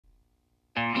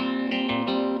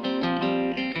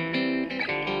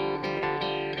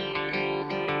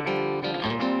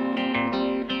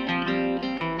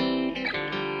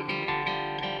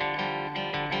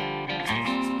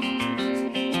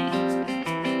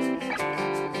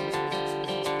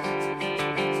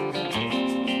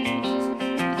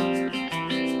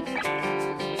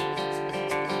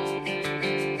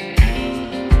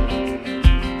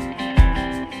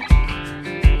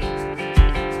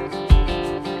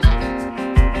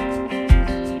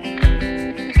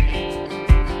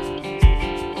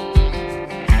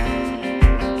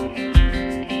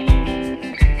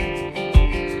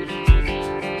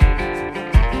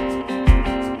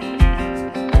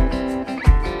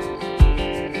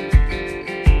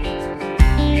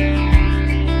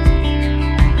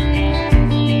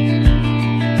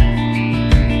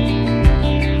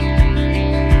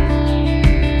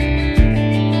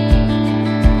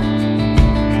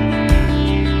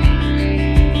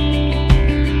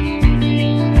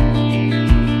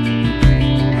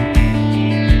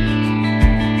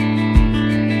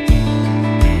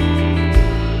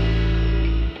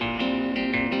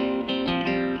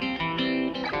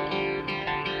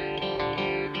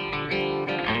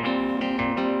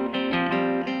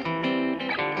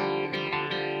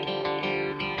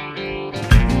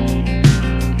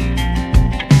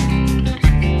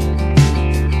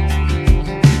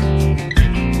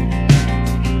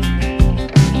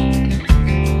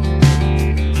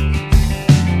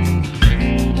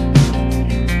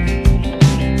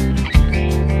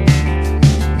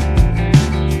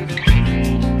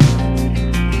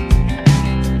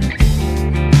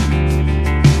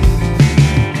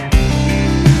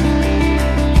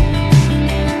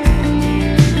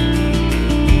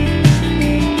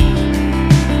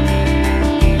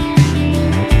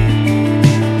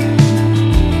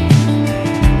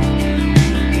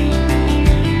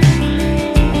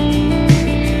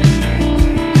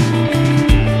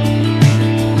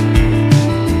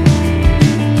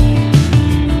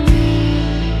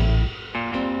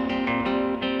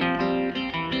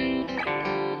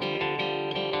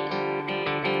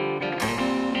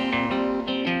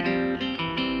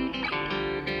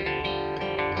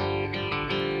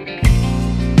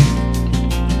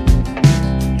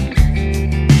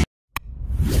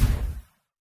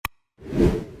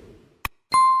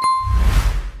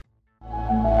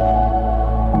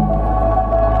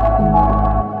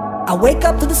I wake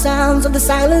up to the sounds of the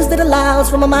silence that allows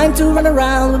for my mind to run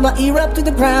around with my ear up to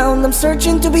the ground. I'm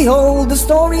searching to behold the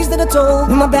stories that I told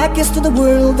when my back is to the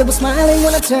world that was smiling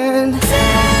when I turned.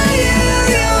 Tell you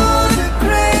you're the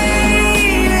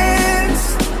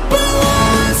greatest, but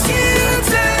once you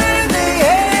turn they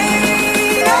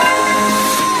hate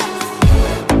us.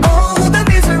 Oh, the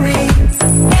misery.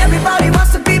 Everybody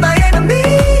wants to be my enemy.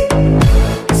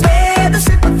 Spare the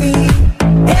sympathy.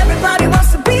 Everybody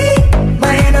wants to be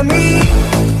my enemy.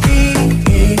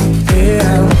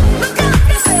 EDM. Look out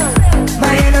yourself.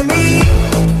 My enemy.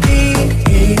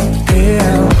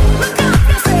 EDM. Look out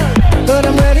yourself. But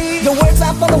I'm ready. The words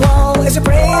up on the wall as you're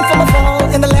praying for my fall,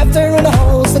 and the laughter in the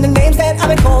holes and the names that I've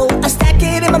been called. I stack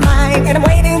it in my mind and I'm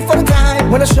waiting for the time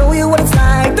when I show you what it's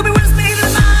like to be worst thing in the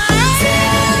mind.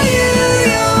 Tell you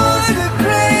you're the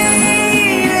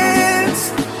greatest,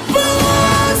 but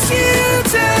once you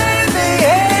turn they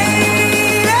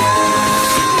hate us.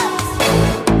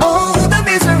 Oh, the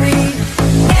misery.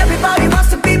 Everybody wants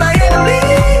to be my enemy.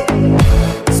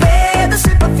 Spare the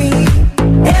sympathy.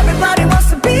 Everybody wants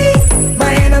to be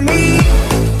my enemy.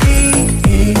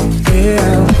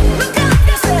 EDM. Look out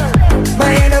yourself.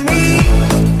 My enemy.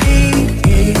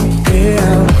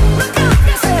 EDM. Look out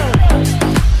yourself.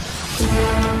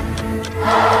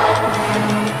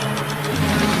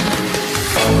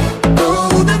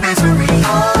 Oh, the misery.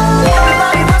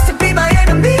 Everybody wants to be my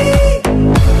enemy.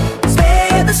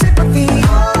 Spare the sympathy.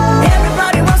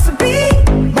 Everybody wants to be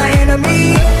my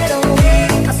enemy. I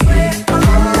swear.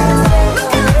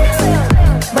 Look out yourself.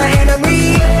 My enemy.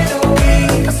 I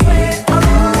swear.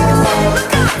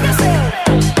 Look out yourself.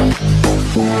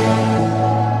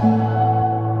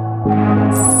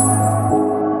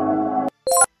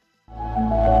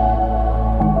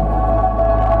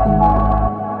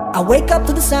 I wake up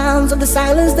to the sounds of the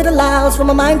silence that allows for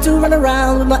my mind to run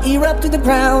around with my ear up to the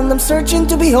ground. I'm searching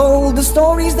to behold the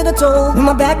stories that I told when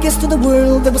my back is to the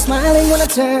world that was smiling when I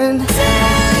turned.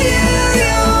 Tell you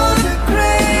you're the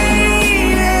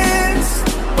greatest,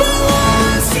 but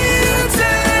once you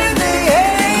turn they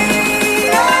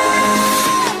hate us.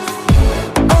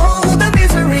 Oh, the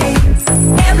misery.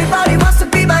 Everybody wants to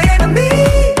be my enemy.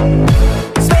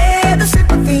 Spare the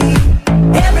sympathy.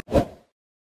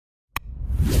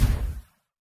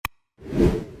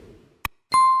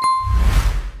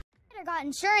 Got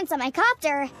insurance on my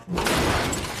copter.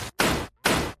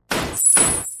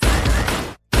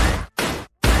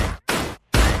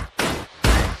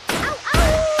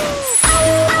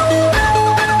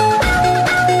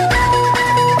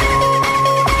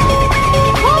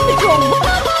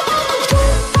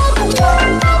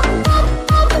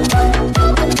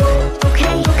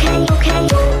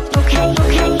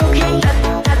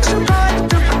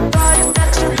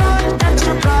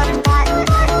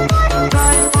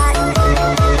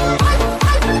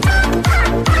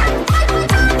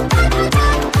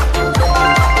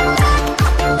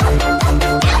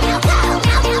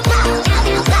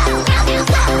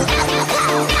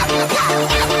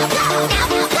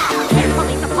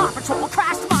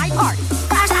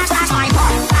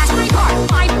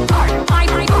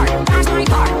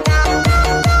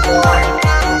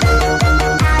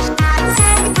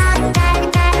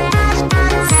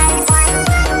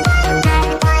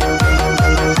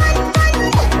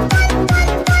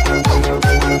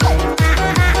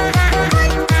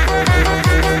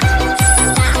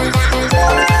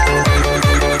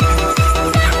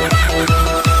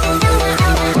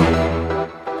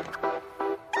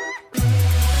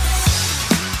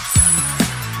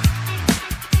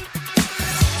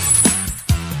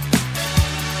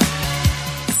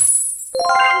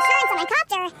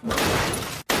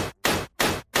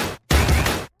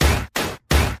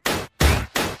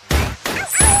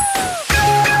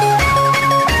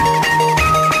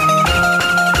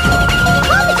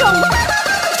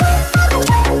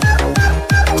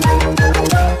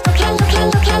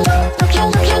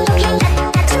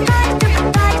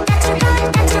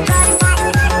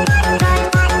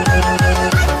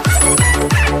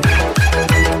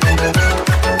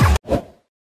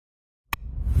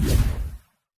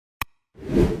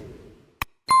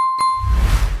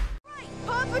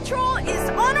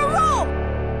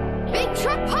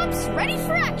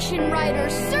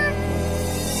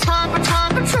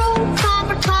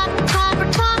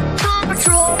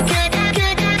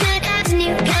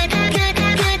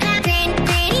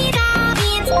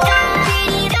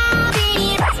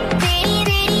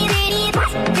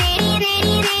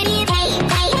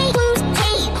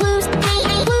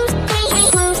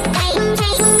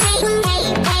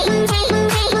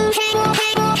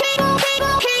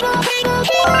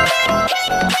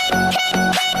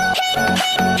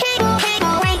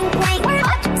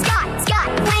 Scott.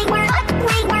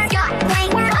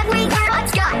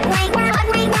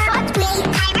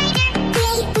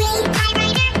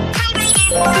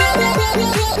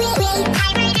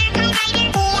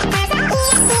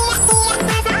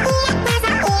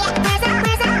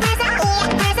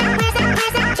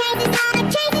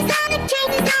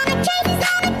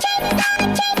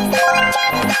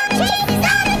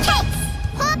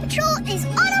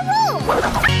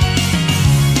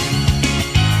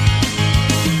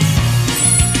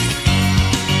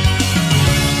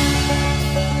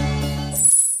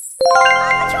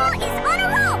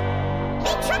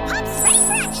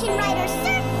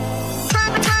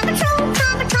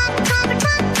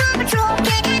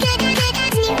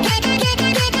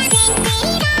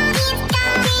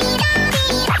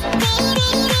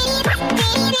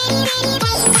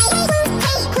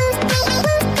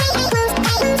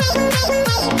 Hey,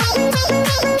 hey, hey, hey,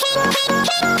 hey.